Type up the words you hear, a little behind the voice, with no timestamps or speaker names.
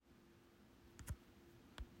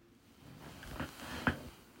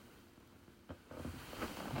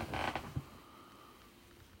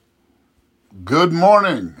Good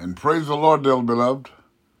morning, and praise the Lord, dearly beloved,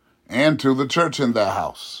 and to the church in their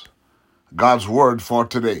house. God's word for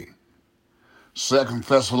today. 2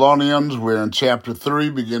 Thessalonians, we're in chapter 3,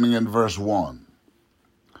 beginning in verse 1.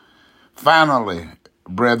 Finally,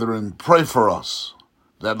 brethren, pray for us,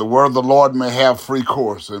 that the word of the Lord may have free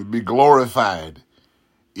course and be glorified,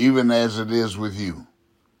 even as it is with you,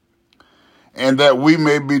 and that we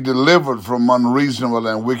may be delivered from unreasonable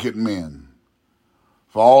and wicked men.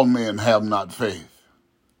 For all men have not faith.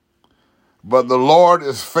 But the Lord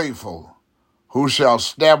is faithful, who shall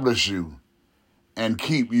establish you and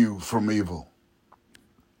keep you from evil.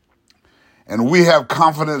 And we have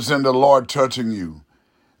confidence in the Lord touching you,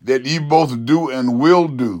 that ye both do and will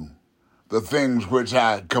do the things which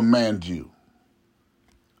I command you.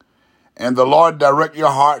 And the Lord direct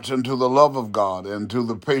your hearts into the love of God and to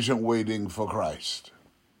the patient waiting for Christ.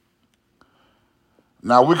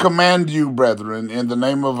 Now we command you, brethren, in the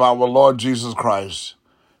name of our Lord Jesus Christ,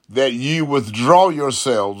 that ye withdraw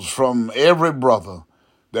yourselves from every brother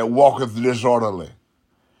that walketh disorderly,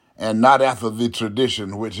 and not after the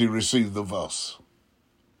tradition which he received of us.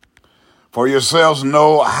 For yourselves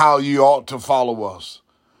know how ye ought to follow us,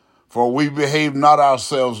 for we behave not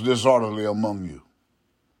ourselves disorderly among you.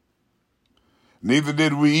 Neither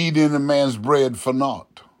did we eat any man's bread for naught,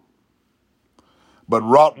 but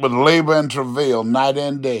wrought with labor and travail night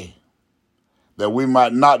and day, that we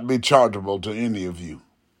might not be chargeable to any of you.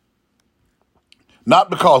 Not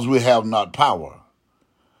because we have not power,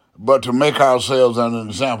 but to make ourselves an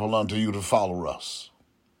example unto you to follow us.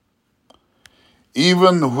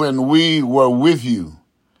 Even when we were with you,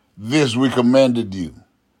 this we commanded you,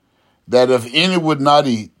 that if any would not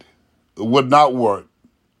eat, would not work,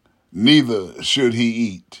 neither should he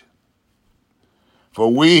eat. For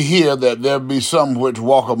we hear that there be some which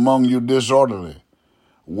walk among you disorderly,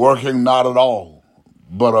 working not at all,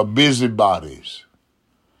 but are busybodies.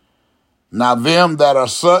 Now them that are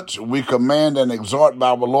such we command and exhort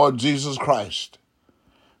by our Lord Jesus Christ,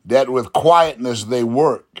 that with quietness they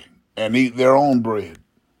work and eat their own bread.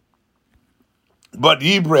 But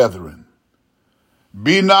ye, brethren,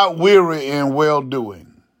 be not weary in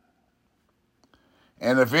well-doing.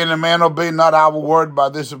 And if any man obey not our word by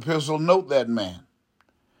this epistle, note that man,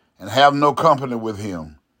 and have no company with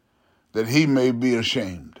him, that he may be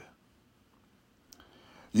ashamed.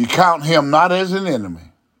 You count him not as an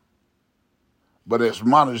enemy, but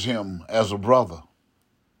admonish him as a brother.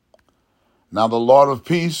 Now the Lord of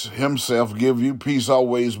peace himself give you peace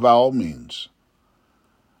always by all means.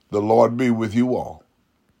 The Lord be with you all.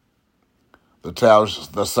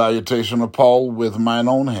 The salutation of Paul with mine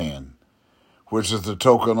own hand, which is the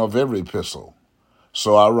token of every epistle.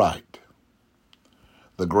 So I write.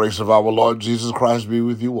 The grace of our Lord Jesus Christ be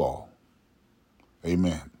with you all.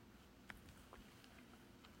 Amen.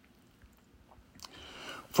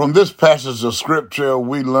 From this passage of Scripture,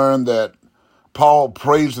 we learn that Paul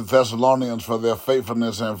praised the Thessalonians for their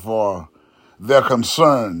faithfulness and for their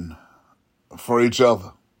concern for each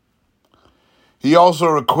other. He also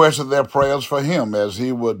requested their prayers for him as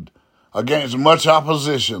he would, against much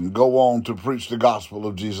opposition, go on to preach the gospel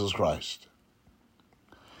of Jesus Christ.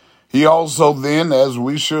 He also then, as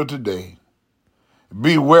we should today,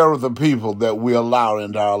 beware of the people that we allow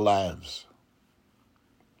into our lives.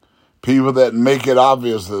 People that make it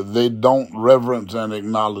obvious that they don't reverence and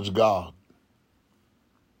acknowledge God.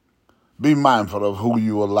 Be mindful of who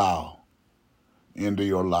you allow into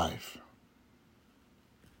your life.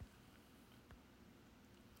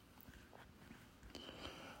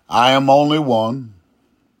 I am only one,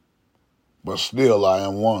 but still I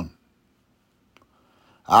am one.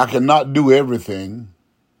 I cannot do everything,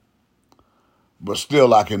 but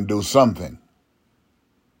still I can do something.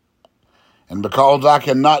 And because I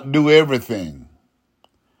cannot do everything,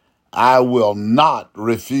 I will not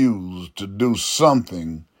refuse to do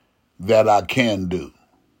something that I can do.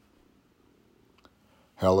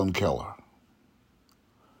 Helen Keller.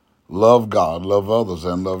 Love God, love others,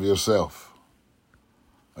 and love yourself.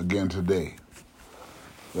 Again today,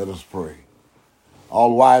 let us pray.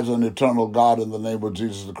 All wise and eternal God, in the name of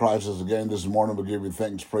Jesus Christ, as again this morning we give you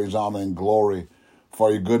thanks, praise, honor, and glory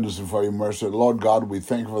for your goodness and for your mercy. Lord God, we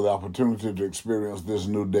thank you for the opportunity to experience this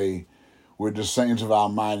new day with the saints of our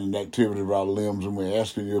mind and activity of our limbs. And we're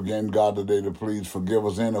asking you again, God, today to please forgive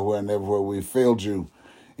us anywhere and everywhere we failed you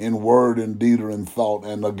in word, in deed, or in thought.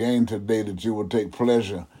 And again today that you would take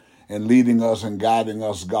pleasure in leading us and guiding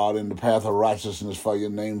us, God, in the path of righteousness for your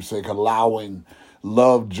name's sake, allowing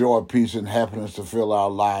love, joy, peace, and happiness to fill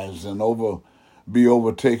our lives and be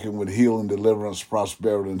overtaken with healing, deliverance,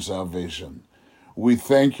 prosperity, and salvation. We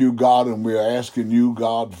thank you, God, and we are asking you,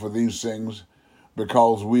 God, for these things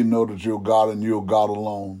because we know that you're God and you're God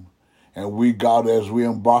alone. And we, God, as we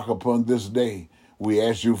embark upon this day, we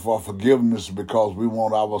ask you for forgiveness because we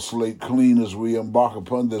want our slate clean as we embark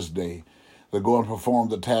upon this day to go and perform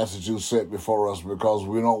the task that you set before us, because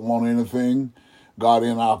we don't want anything, God,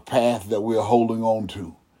 in our path that we're holding on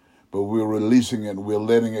to. But we're releasing it, we're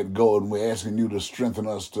letting it go, and we're asking you to strengthen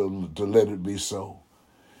us to let it be so.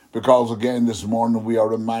 Because again, this morning we are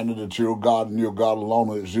reminded that you're God and you're God alone,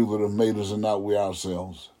 and it's you that have made us and not we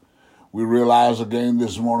ourselves. We realize again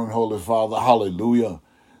this morning, Holy Father, hallelujah,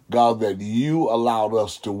 God, that you allowed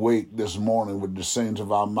us to wake this morning with the saints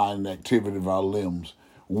of our mind and activity of our limbs,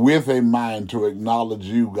 with a mind to acknowledge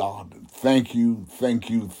you, God. Thank you, thank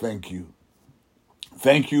you, thank you.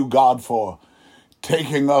 Thank you, God, for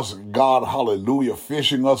taking us, God, hallelujah,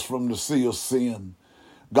 fishing us from the sea of sin.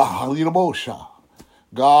 God, hallelujah.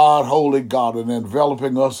 God, holy God, and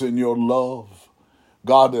enveloping us in your love.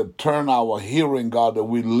 God, that turn our hearing, God, that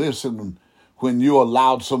we listen when you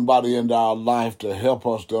allowed somebody into our life to help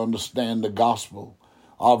us to understand the gospel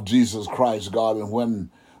of Jesus Christ, God. And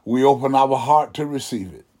when we open our heart to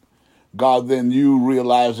receive it, God, then you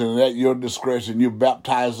realize that at your discretion, you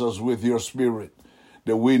baptize us with your spirit,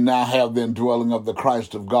 that we now have the indwelling of the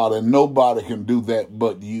Christ of God. And nobody can do that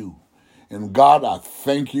but you. And God, I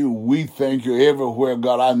thank you. We thank you everywhere,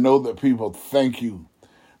 God. I know that people thank you,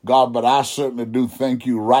 God, but I certainly do thank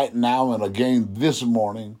you right now and again this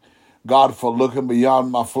morning, God, for looking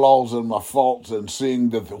beyond my flaws and my faults and seeing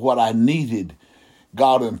what I needed,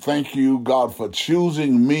 God. And thank you, God, for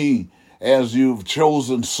choosing me as you've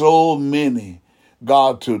chosen so many,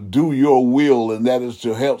 God, to do your will, and that is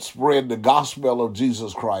to help spread the gospel of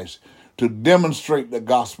Jesus Christ, to demonstrate the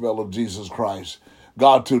gospel of Jesus Christ,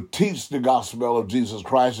 God, to teach the gospel of Jesus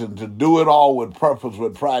Christ, and to do it all with purpose,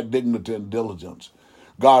 with pride, dignity, and diligence.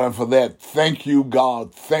 God, and for that, thank you,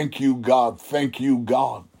 God. Thank you, God. Thank you,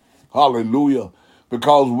 God. Hallelujah.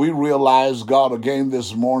 Because we realize, God, again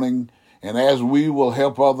this morning, and as we will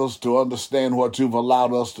help others to understand what you've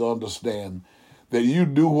allowed us to understand, that you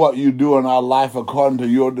do what you do in our life according to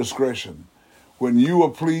your discretion. When you are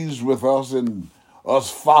pleased with us and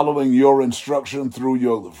us following your instruction through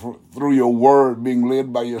your word, being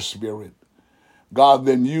led by your spirit, God,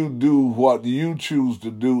 then you do what you choose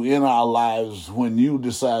to do in our lives when you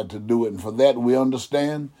decide to do it. And for that, we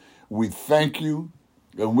understand. We thank you.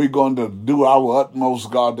 And we're going to do our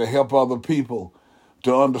utmost, God, to help other people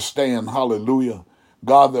to understand, hallelujah,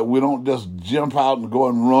 God, that we don't just jump out and go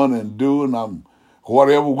and run and do and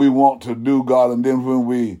whatever we want to do, God. And then when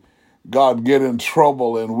we, God, get in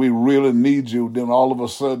trouble and we really need you, then all of a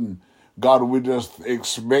sudden, God, we just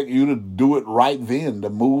expect you to do it right then, to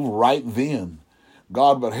move right then.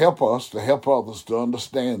 God, but help us to help others to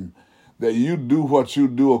understand that you do what you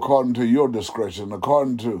do according to your discretion,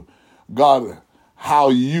 according to, God, how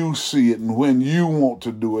you see it and when you want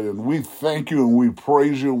to do it. And we thank you and we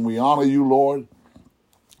praise you and we honor you, Lord.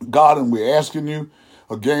 God, and we're asking you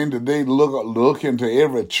again today to look into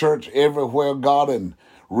every church everywhere, God, and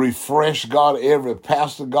refresh, God, every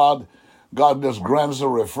pastor, God. God, just grant us a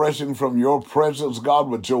refreshing from your presence, God,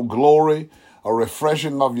 with your glory, a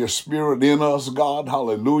refreshing of your spirit in us, God,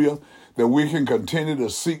 hallelujah, that we can continue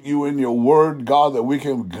to seek you in your word, God, that we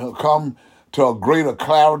can come to a greater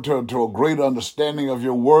clarity, to a greater understanding of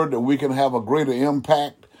your word, that we can have a greater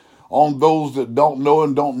impact on those that don't know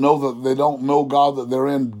and don't know that they don't know, God, that they're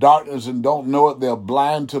in darkness and don't know it. They're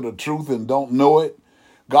blind to the truth and don't know it,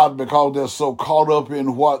 God, because they're so caught up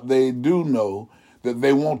in what they do know that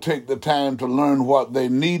they won't take the time to learn what they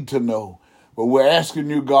need to know. But we're asking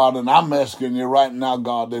you, God, and I'm asking you right now,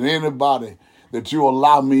 God, that anybody that you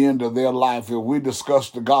allow me into their life, if we discuss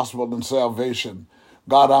the gospel and salvation,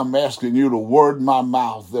 God, I'm asking you to word my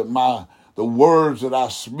mouth, that the words that I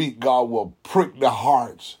speak, God, will prick the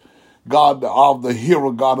hearts, God, of the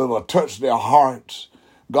hearer, God, it'll touch their hearts,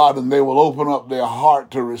 God, and they will open up their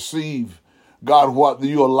heart to receive, God, what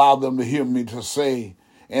you allow them to hear me to say,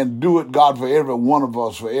 and do it, God, for every one of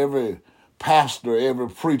us, for every pastor, every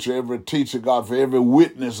preacher, every teacher, God, for every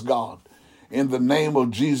witness, God, in the name of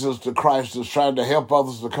Jesus the Christ, is trying to help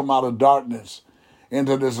others to come out of darkness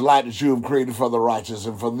into this light that you have created for the righteous.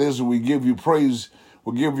 And for this, we give you praise,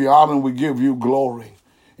 we give you honor, and we give you glory.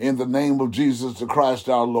 In the name of Jesus the Christ,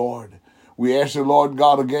 our Lord. We ask you, Lord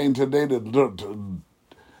God, again today to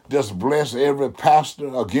just bless every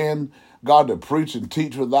pastor, again, God, to preach and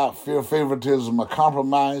teach without fear, favoritism, or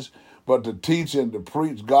compromise, but to teach and to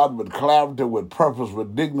preach, God, with clarity, with purpose,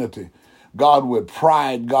 with dignity, God, with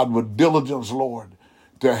pride, God, with diligence, Lord,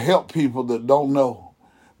 to help people that don't know,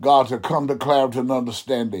 God, to come to clarity and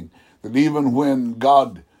understanding, that even when,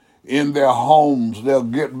 God, in their homes. They'll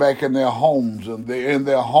get back in their homes, and they're in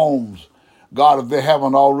their homes. God, if they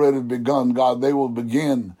haven't already begun, God, they will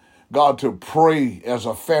begin, God, to pray as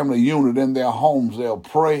a family unit in their homes. They'll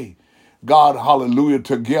pray, God, hallelujah,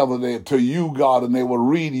 together to you, God, and they will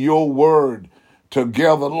read your word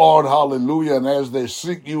together, Lord, hallelujah. And as they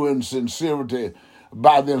seek you in sincerity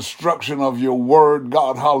by the instruction of your word,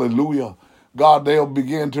 God, hallelujah, God, they'll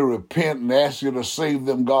begin to repent and ask you to save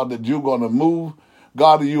them, God, that you're going to move.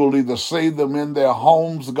 God, you will either save them in their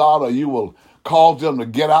homes, God, or you will cause them to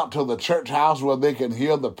get out to the church house where they can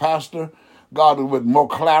hear the pastor, God, with more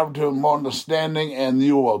clarity and more understanding, and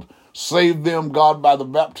you will save them, God, by the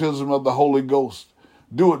baptism of the Holy Ghost.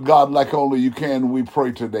 Do it, God, like only you can, we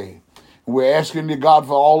pray today. We're asking you, God,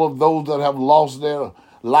 for all of those that have lost their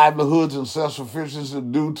livelihoods and self-sufficiency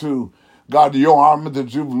due to, God, your army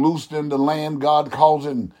that you've loosed in the land, God,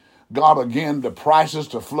 causing, God, again, the prices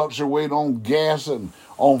to fluctuate on gas and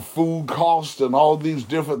on food costs and all these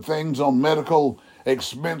different things, on medical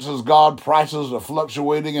expenses, God, prices are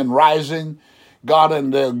fluctuating and rising, God,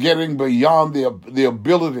 and they're getting beyond the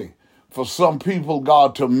ability for some people,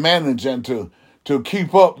 God, to manage and to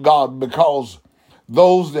keep up, God, because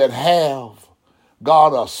those that have,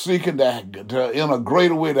 God, are seeking to in a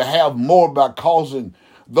greater way to have more by causing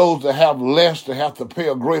those that have less to have to pay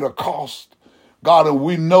a greater cost. God, and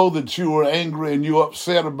we know that you are angry and you're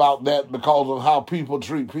upset about that because of how people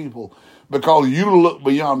treat people, because you look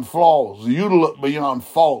beyond flaws, you look beyond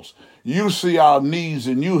faults. You see our needs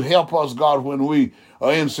and you help us, God, when we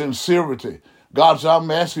are in sincerity. God, so I'm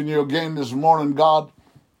asking you again this morning, God,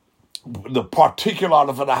 the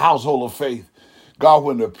particular for the household of faith. God,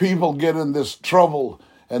 when the people get in this trouble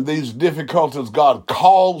and these difficulties, God,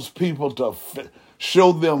 calls people to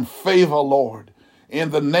show them favor, Lord,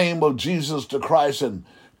 in the name of Jesus the Christ, and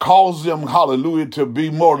cause them, hallelujah, to be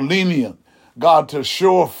more lenient, God, to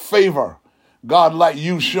show favor, God, like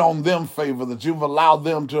you've shown them favor, that you've allowed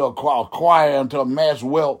them to acquire and to amass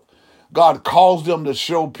wealth. God, cause them to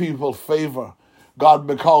show people favor, God,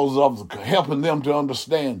 because of helping them to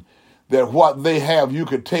understand that what they have, you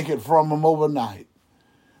could take it from them overnight.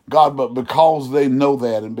 God, but because they know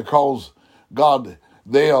that, and because, God,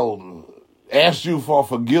 they'll ask you for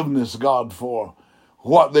forgiveness, God, for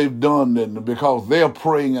what they've done, and because they're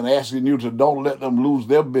praying and asking you to don't let them lose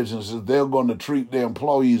their businesses, they're going to treat their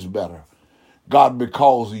employees better. God,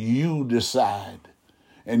 because you decide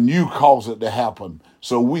and you cause it to happen.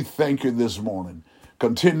 So we thank you this morning.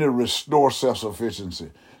 Continue to restore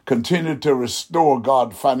self-sufficiency. Continue to restore,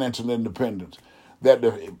 God, financial independence, that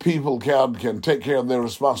the people can take care of their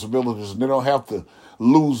responsibilities, and they don't have to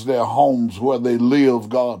lose their homes where they live,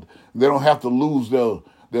 God. They don't have to lose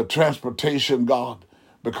their transportation, God,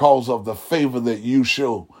 because of the favor that you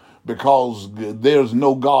show, because there's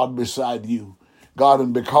no God beside you, God,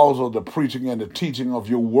 and because of the preaching and the teaching of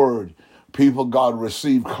your word, people, God,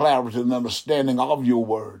 receive clarity and understanding of your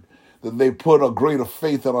word, that they put a greater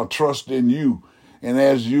faith and a trust in you. And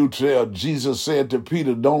as you tell, Jesus said to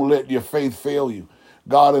Peter, don't let your faith fail you.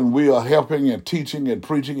 God, and we are helping and teaching and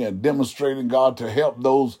preaching and demonstrating, God, to help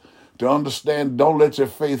those to understand, don't let your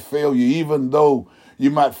faith fail you, even though you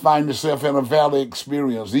might find yourself in a valley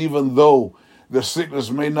experience, even though the sickness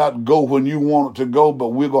may not go when you want it to go, but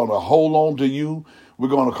we're going to hold on to you. We're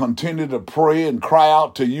going to continue to pray and cry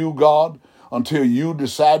out to you, God, until you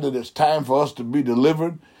decide that it's time for us to be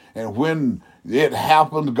delivered. And when it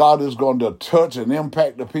happens, God is going to touch and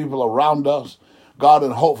impact the people around us, God,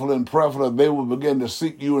 and hopefully and prayerfully they will begin to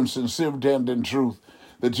seek you in sincerity and in truth,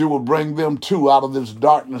 that you will bring them too out of this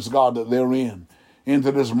darkness, God, that they're in,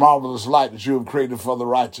 into this marvelous light that you have created for the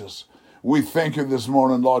righteous. We thank you this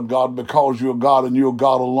morning, Lord God, because you're God and you're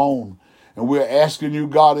God alone. And we're asking you,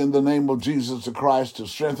 God, in the name of Jesus the Christ, to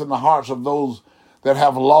strengthen the hearts of those that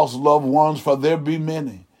have lost loved ones, for there be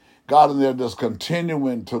many, God, and they're just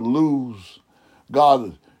continuing to lose,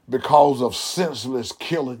 God, because of senseless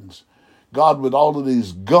killings. God, with all of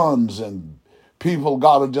these guns, and people,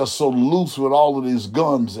 God, are just so loose with all of these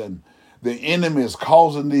guns, and the enemy is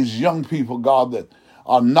causing these young people, God, that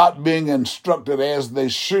are not being instructed as they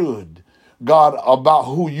should, God, about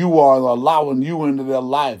who you are and allowing you into their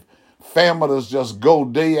life. Families just go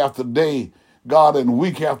day after day, God, and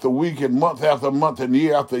week after week and month after month and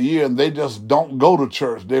year after year, and they just don't go to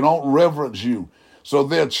church. They don't reverence you. So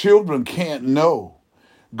their children can't know,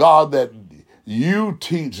 God, that you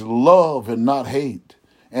teach love and not hate.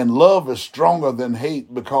 And love is stronger than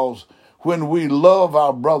hate, because when we love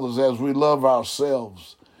our brothers as we love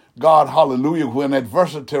ourselves, God, hallelujah, when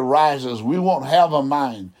adversity rises, we won't have a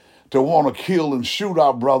mind to want to kill and shoot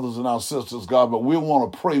our brothers and our sisters, God, but we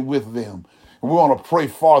want to pray with them. And we want to pray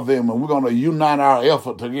for them, and we're going to unite our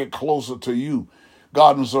effort to get closer to you,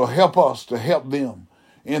 God. And so help us to help them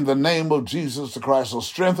in the name of Jesus Christ. So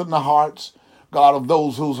strengthen the hearts, God, of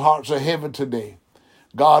those whose hearts are heavy today.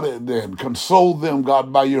 God, and console them,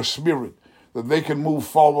 God, by your Spirit, that they can move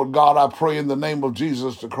forward. God, I pray in the name of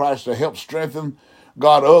Jesus the Christ to help strengthen,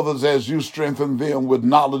 God, others as you strengthen them with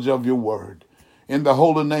knowledge of your word. In the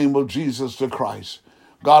holy name of Jesus the Christ.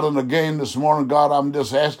 God, and again this morning, God, I'm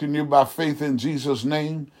just asking you by faith in Jesus'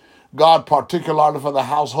 name, God, particularly for the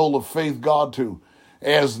household of faith, God, to,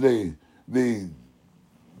 as the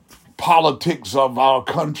politics of our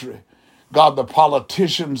country, God, the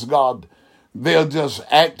politicians, God, they're just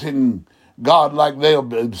acting, God, like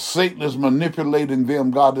Satan is manipulating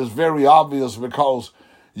them. God, it's very obvious because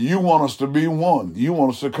you want us to be one. You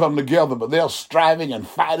want us to come together, but they're striving and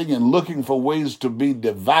fighting and looking for ways to be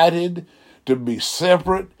divided, to be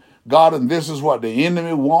separate. God, and this is what the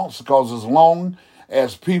enemy wants, because as long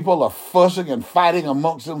as people are fussing and fighting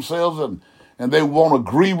amongst themselves and they won't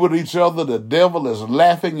agree with each other, the devil is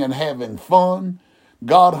laughing and having fun.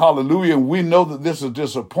 God, hallelujah. And we know that this is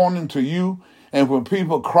disappointing to you. And when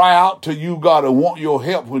people cry out to you, God, and want your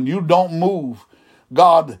help, when you don't move,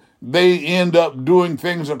 God, they end up doing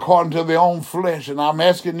things according to their own flesh. And I'm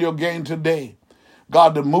asking you again today,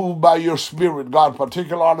 God, to move by your Spirit, God,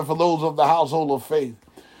 particularly for those of the household of faith,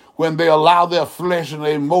 when they allow their flesh and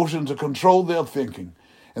their emotions to control their thinking,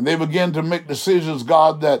 and they begin to make decisions,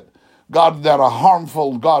 God, that are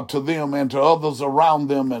harmful, God, to them and to others around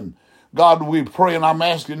them. And God, we pray, and I'm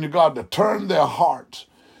asking you, God, to turn their hearts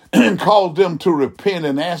and cause them to repent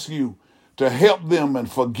and ask you to help them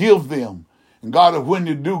and forgive them. And God, if when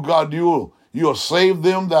you do, God, you'll save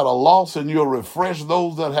them that are lost, and you'll refresh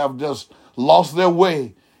those that have just lost their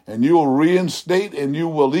way, and you'll reinstate and you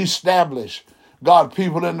will establish, God,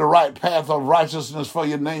 people in the right path of righteousness for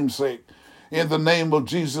your name's sake. In the name of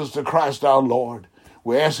Jesus the Christ our Lord.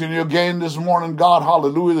 We're asking you again this morning, God,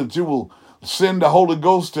 hallelujah, that you will send the Holy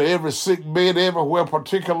Ghost to every sick bed everywhere,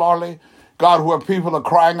 particularly, God, where people are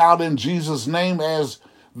crying out in Jesus' name as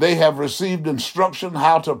they have received instruction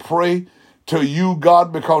how to pray to you,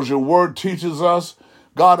 God, because your word teaches us,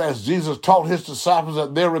 God, as Jesus taught his disciples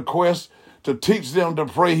at their request to teach them to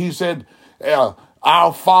pray. He said,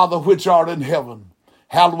 our Father which art in heaven,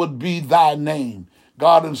 hallowed be thy name.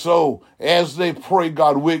 God, and so as they pray,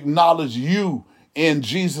 God, we acknowledge you in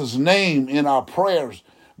Jesus' name in our prayers.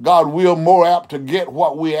 God, we are more apt to get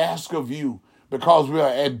what we ask of you because we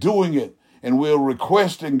are doing it, and we're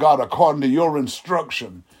requesting, God, according to your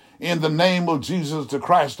instruction. In the name of Jesus the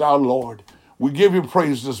Christ our Lord, we give you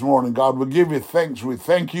praise this morning, God. We give you thanks. We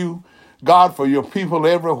thank you, God, for your people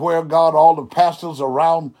everywhere, God, all the pastors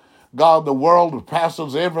around, God, the world, the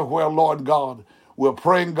pastors everywhere, Lord God. We're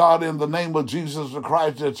praying, God, in the name of Jesus the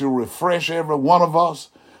Christ, that you refresh every one of us.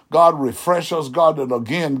 God, refresh us, God, and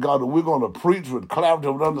again, God, that we're going to preach with clarity,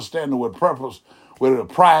 with understanding, with purpose, with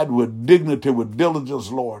pride, with dignity, with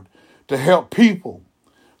diligence, Lord, to help people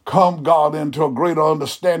come, God, into a greater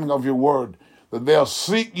understanding of your word, that they'll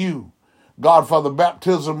seek you, God, for the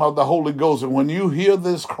baptism of the Holy Ghost. And when you hear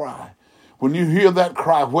this cry, when you hear that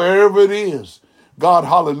cry, wherever it is, God,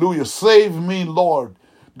 hallelujah, save me, Lord,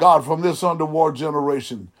 God, from this underworld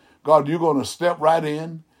generation. God, you're going to step right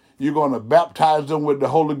in. You're going to baptize them with the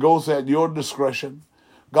Holy Ghost at your discretion.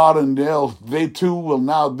 God, and they too will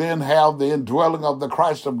now then have the indwelling of the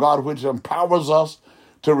Christ of God, which empowers us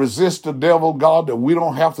to resist the devil, God, that we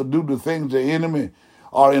don't have to do the things the enemy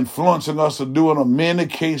are influencing us to do in many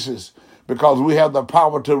cases, because we have the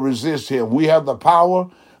power to resist him. We have the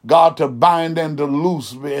power, God, to bind and to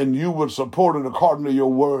loose, and you would support it according to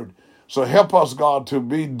your word. So help us, God, to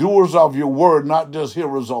be doers of your word, not just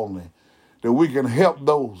hearers only, that we can help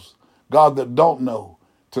those, God, that don't know,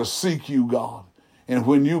 to seek you, God. And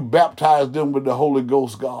when you baptize them with the Holy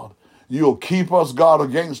Ghost, God, you'll keep us, God,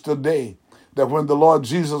 against the day that when the Lord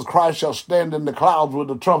Jesus Christ shall stand in the clouds with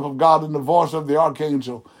the trump of God and the voice of the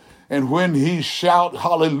archangel, and when he shout,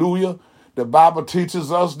 hallelujah, the Bible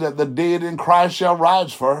teaches us that the dead in Christ shall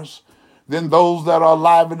rise first. Then those that are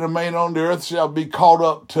alive and remain on the earth shall be caught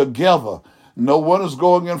up together. No one is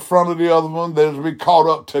going in front of the other one. They'll be caught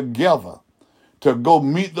up together to go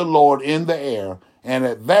meet the Lord in the air. And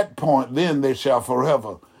at that point, then they shall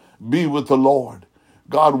forever be with the Lord.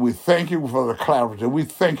 God, we thank you for the clarity. We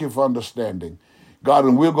thank you for understanding. God,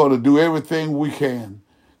 and we're going to do everything we can,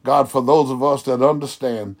 God, for those of us that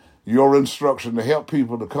understand your instruction to help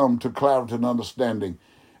people to come to clarity and understanding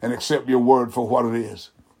and accept your word for what it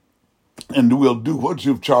is. And we'll do what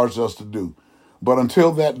you've charged us to do. But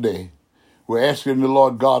until that day, we're asking the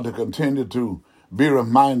Lord God to continue to be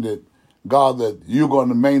reminded God, that you're going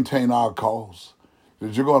to maintain our cause,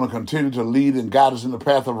 that you're going to continue to lead and guide us in the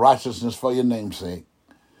path of righteousness for your name's sake.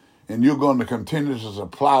 And you're going to continue to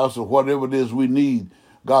supply us with whatever it is we need,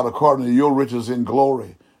 God, according to your riches in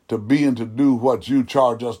glory, to be and to do what you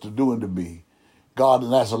charge us to do and to be. God,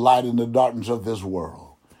 and that's a light in the darkness of this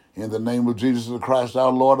world. In the name of Jesus the Christ,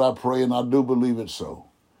 our Lord, I pray, and I do believe it so.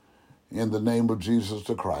 In the name of Jesus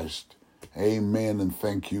the Christ, amen, and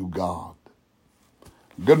thank you, God.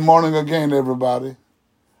 Good morning again, everybody.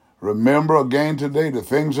 Remember again today that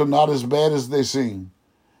things are not as bad as they seem.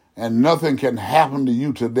 And nothing can happen to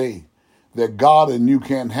you today that God and you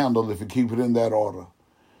can't handle if you keep it in that order.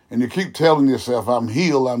 And you keep telling yourself, I'm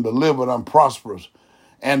healed, I'm delivered, I'm prosperous,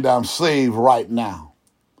 and I'm saved right now.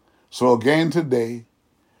 So again today,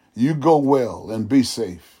 you go well and be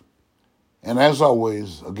safe. And as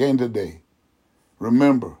always, again today,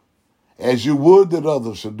 remember, as you would that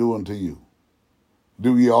others should do unto you,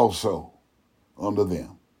 do ye also unto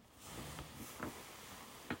them.